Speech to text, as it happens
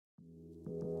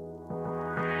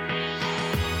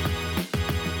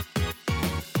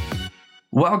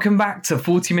Welcome back to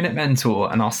 40 Minute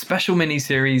Mentor and our special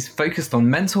mini-series focused on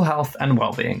mental health and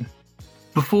well-being.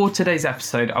 Before today's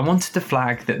episode, I wanted to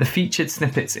flag that the featured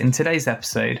snippets in today's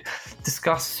episode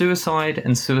discuss suicide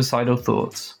and suicidal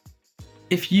thoughts.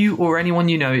 If you or anyone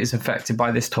you know is affected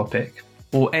by this topic,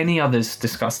 or any others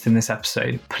discussed in this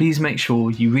episode, please make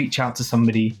sure you reach out to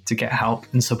somebody to get help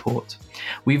and support.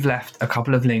 We've left a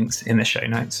couple of links in the show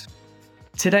notes.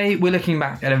 Today, we're looking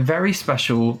back at a very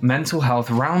special mental health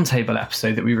roundtable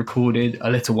episode that we recorded a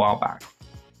little while back.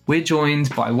 We're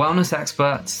joined by wellness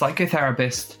expert,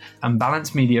 psychotherapist, and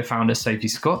Balance Media founder Sophie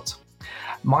Scott,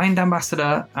 Mind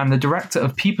Ambassador and the Director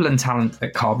of People and Talent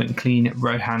at Carbon Clean,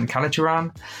 Rohan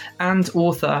Kallicharan, and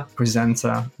author,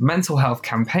 presenter, mental health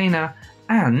campaigner,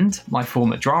 and my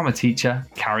former drama teacher,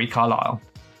 Carlisle.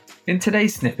 In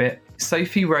today's snippet,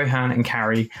 Sophie, Rohan and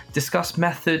Carrie discuss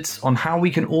methods on how we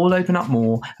can all open up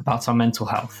more about our mental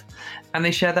health, and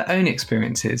they share their own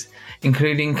experiences,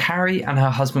 including Carrie and her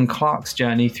husband Clark's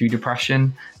journey through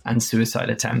depression and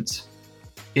suicide attempts.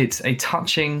 It's a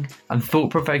touching and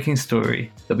thought-provoking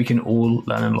story that we can all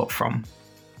learn a lot from.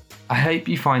 I hope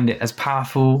you find it as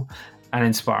powerful and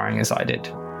inspiring as I did.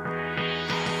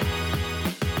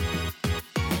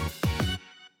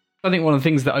 I think one of the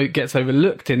things that gets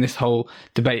overlooked in this whole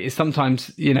debate is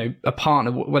sometimes, a partner,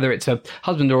 whether it's a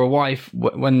husband or a wife,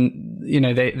 when,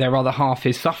 their other half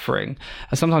is suffering,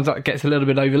 and sometimes that gets a little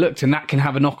bit overlooked and that can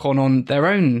have a knock on their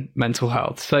own mental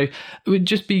health. So it would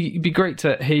just be great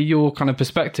to hear your kind of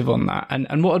perspective on that.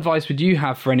 And what advice would you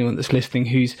have for anyone that's listening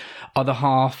whose other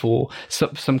half or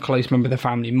some close member of the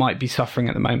family might be suffering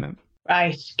at the moment?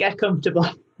 Right, get comfortable.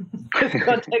 It's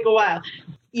going to take a while.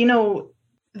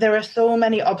 There are so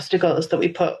many obstacles that we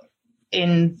put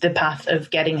in the path of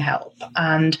getting help,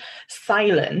 and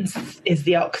silence is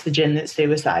the oxygen that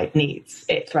suicide needs.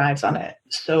 It thrives on it.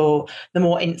 So the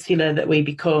more insular that we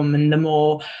become and the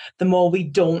more we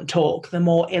don't talk, the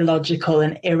more illogical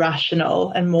and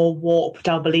irrational and more warped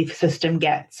our belief system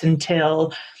gets,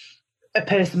 until a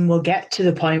person will get to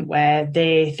the point where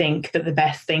they think that the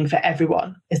best thing for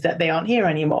everyone is that they aren't here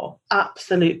anymore.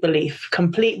 Absolute belief,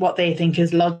 complete what they think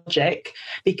is logic,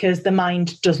 because the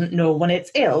mind doesn't know when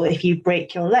it's ill. If you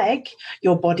break your leg,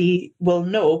 your body will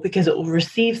know because it will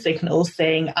receive signals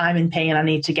saying, I'm in pain, I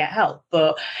need to get help.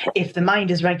 But if the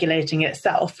mind is regulating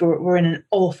itself, we're in an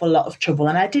awful lot of trouble.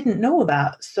 And I didn't know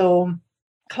that. So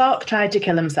Clark tried to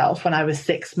kill himself when I was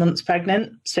 6.5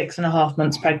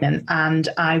 months pregnant, and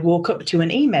I woke up to an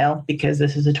email, because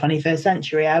this is the 21st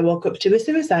century. I woke up to a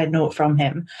suicide note from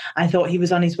him. I thought he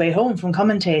was on his way home from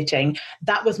commentating.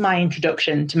 That was my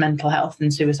introduction to mental health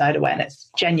and suicide awareness.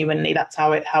 Genuinely, that's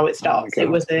how it starts. It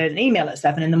was an email at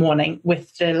 7 a.m.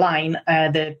 with the line,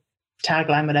 the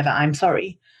tagline, whatever, I'm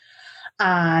sorry.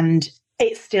 And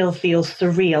it still feels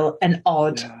surreal and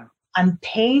odd. Yeah. And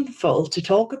painful to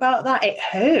talk about that. It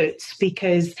hurts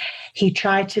because he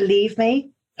tried to leave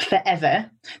me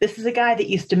forever. This is a guy that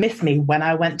used to miss me when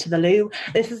I went to the loo.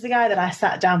 This is the guy that I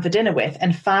sat down for dinner with,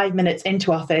 and 5 minutes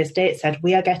into our first date said,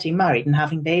 we are getting married and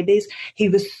having babies. He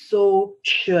was so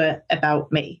sure about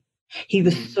me. He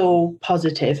was so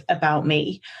positive about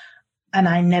me. And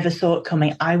I never saw it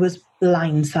coming. I was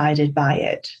blindsided by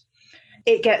it.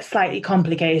 It gets slightly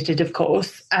complicated, of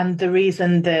course, and the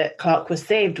reason that Clark was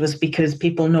saved was because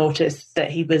people noticed that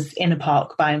he was in a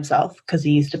park by himself, because he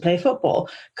used to play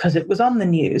football, because it was on the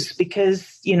news,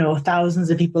 because, thousands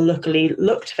of people luckily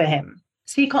looked for him.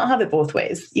 So you can't have it both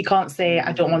ways. You can't say,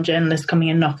 I don't want journalists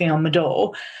coming and knocking on my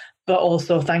door, but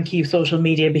also thank you, social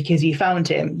media, because you found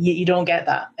him. You don't get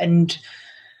that. And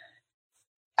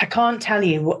I can't tell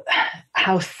you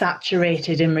how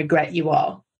saturated in regret you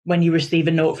are when you receive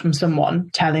a note from someone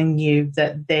telling you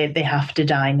that they have to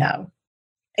die now.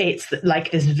 It's like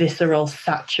this visceral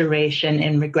saturation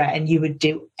in regret, and you would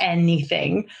do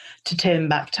anything to turn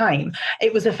back time.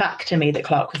 It was a fact to me that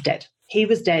Clark was dead. He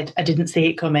was dead. I didn't see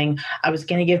it coming. I was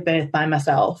going to give birth by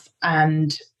myself,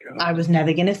 and I was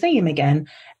never going to see him again.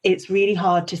 It's really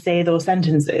hard to say those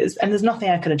sentences, and there's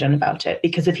nothing I could have done about it,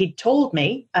 because if he'd told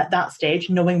me at that stage,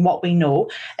 knowing what we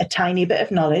know, a tiny bit of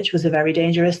knowledge was a very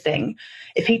dangerous thing.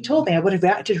 If he'd told me, I would have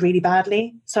reacted really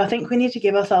badly. So I think we need to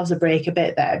give ourselves a break a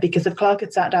bit there, because if Clark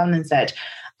had sat down and said,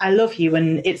 I love you,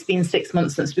 and it's been 6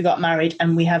 months since we got married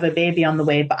and we have a baby on the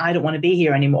way, but I don't want to be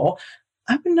here anymore,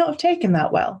 I would not have taken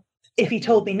that well. If he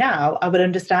told me now, I would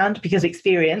understand, because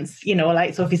experience,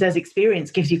 like Sophie says, experience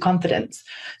gives you confidence.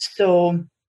 So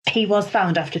he was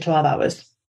found after 12 hours,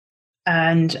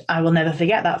 and I will never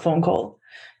forget that phone call.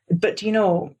 But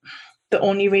the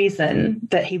only reason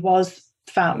that he was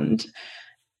found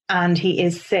and he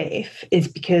is safe is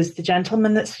because the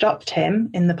gentleman that stopped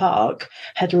him in the park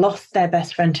had lost their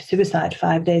best friend to suicide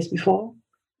 5 days before.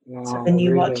 Wow, So they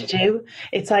knew really? what to do.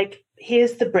 It's like,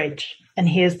 here's the bridge and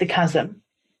here's the chasm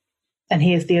and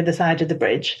here's the other side of the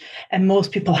bridge. And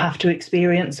most people have to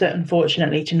experience it,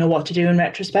 unfortunately, to know what to do in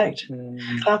retrospect.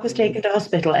 Clark was taken to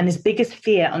hospital, and his biggest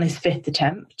fear on his 5th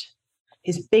attempt,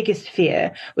 his biggest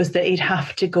fear was that he'd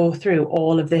have to go through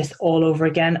all of this all over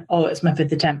again. Oh, it's my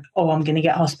 5th attempt. Oh, I'm going to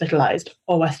get hospitalized.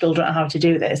 Oh, I still don't know how to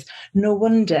do this. No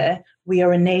wonder we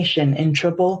are a nation in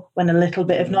trouble when a little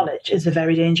bit of knowledge is a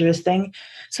very dangerous thing.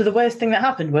 So the worst thing that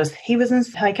happened was he was in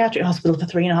psychiatric hospital for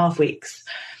 3.5 weeks.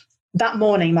 That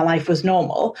morning, my life was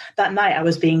normal. That night, I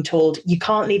was being told, you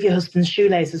can't leave your husband's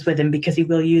shoelaces with him because he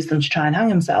will use them to try and hang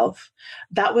himself.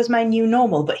 That was my new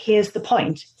normal. But here's the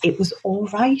point. It was all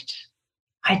right.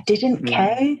 I didn't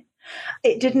care.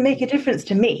 It didn't make a difference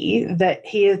to me that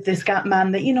he is this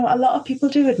man that, a lot of people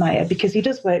do admire because he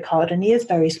does work hard and he is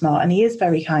very smart and he is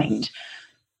very kind.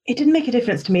 It didn't make a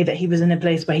difference to me that he was in a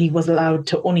place where he was allowed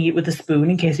to only eat with a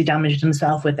spoon in case he damaged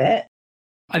himself with it.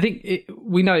 I think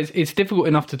we know it's difficult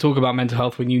enough to talk about mental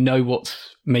health when you know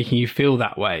what's making you feel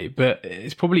that way, but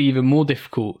it's probably even more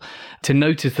difficult to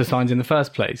notice the signs in the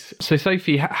first place. So,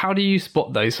 Sophie, how do you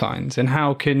spot those signs, and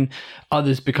how can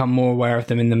others become more aware of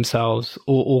them in themselves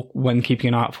or when keeping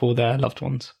an eye out for their loved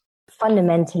ones?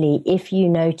 Fundamentally, if you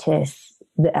notice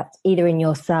that either in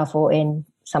yourself or in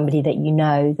somebody that you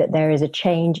know, that there is a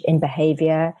change in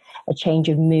behavior, a change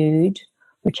of mood,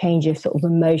 a change of sort of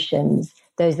emotions,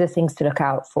 those are the things to look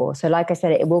out for. So like I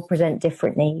said, it will present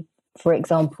differently. For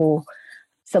example,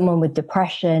 someone with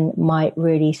depression might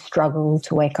really struggle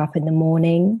to wake up in the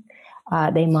morning.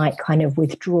 They might kind of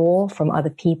withdraw from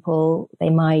other people. They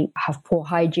might have poor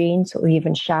hygiene, or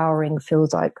even showering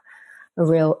feels like a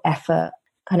real effort,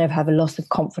 kind of have a loss of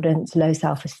confidence, low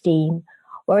self-esteem.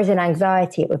 Whereas in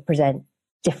anxiety, it would present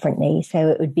differently. So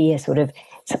it would be a sort of,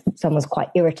 someone's quite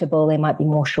irritable, they might be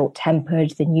more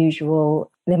short-tempered than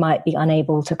usual, they might be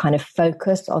unable to kind of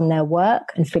focus on their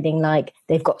work and feeling like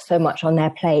they've got so much on their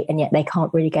plate and yet they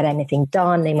can't really get anything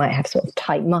done. They might have sort of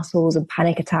tight muscles and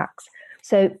panic attacks.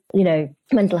 So,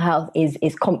 mental health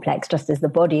is complex, just as the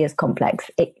body is complex.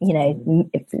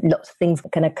 Lots of things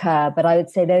can occur, but I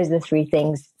would say those are the 3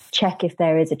 things. Check if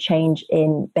there is a change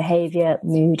in behavior,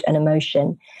 mood, and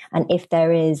emotion. And if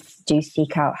there is, do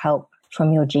seek out help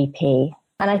from your GP.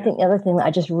 And I think the other thing that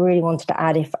I just really wanted to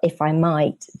add, if I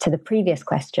might, to the previous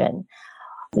question,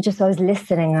 just I was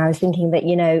listening, I was thinking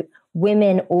that,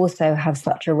 women also have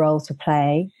such a role to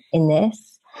play in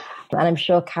this. And I'm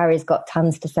sure Carrie's got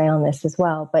tons to say on this as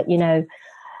well. But,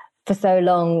 for so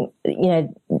long,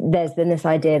 there's been this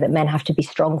idea that men have to be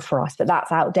strong for us, but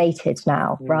that's outdated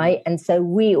now, right? And so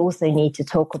we also need to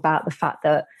talk about the fact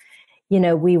that,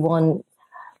 we want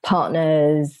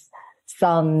partners,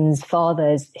 sons,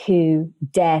 fathers who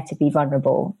dare to be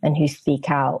vulnerable and who speak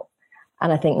out.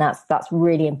 And I think that's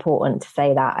really important to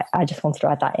say that. I just wanted to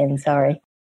add that in, sorry.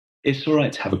 It's all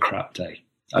right to have a crap day,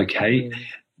 okay?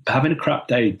 Having a crap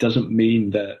day doesn't mean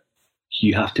that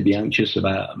you have to be anxious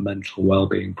about a mental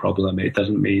well-being problem. It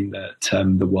doesn't mean that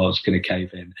the world's going to cave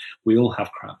in. We all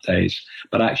have crap days.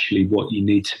 But actually what you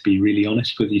need to be really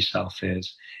honest with yourself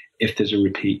is if there's a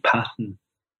repeat pattern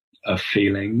of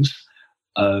feelings,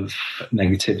 of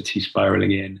negativity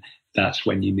spiraling in, that's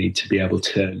when you need to be able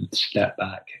to step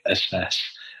back, assess,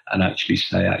 and actually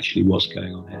say, what's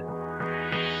going on here?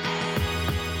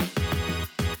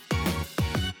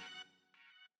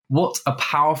 What a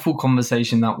powerful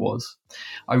conversation that was.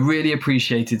 I really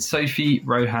appreciated Sophie,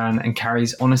 Rohan and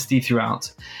Carrie's honesty throughout,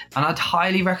 and I'd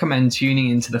highly recommend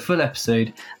tuning into the full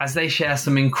episode as they share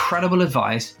some incredible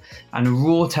advice and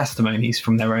raw testimonies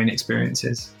from their own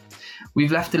experiences.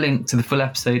 We've left a link to the full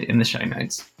episode in the show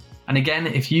notes. And again,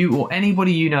 if you or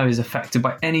anybody you know is affected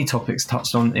by any topics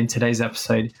touched on in today's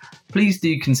episode, please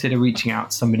do consider reaching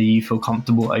out to somebody you feel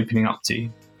comfortable opening up to.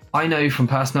 I know from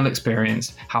personal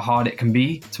experience how hard it can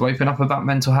be to open up about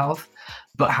mental health,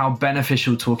 but how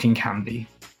beneficial talking can be.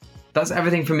 That's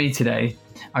everything from me today.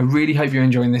 I really hope you're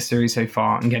enjoying this series so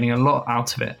far and getting a lot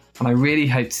out of it. And I really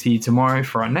hope to see you tomorrow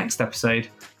for our next episode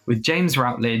with James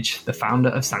Routledge, the founder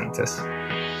of Sanctus.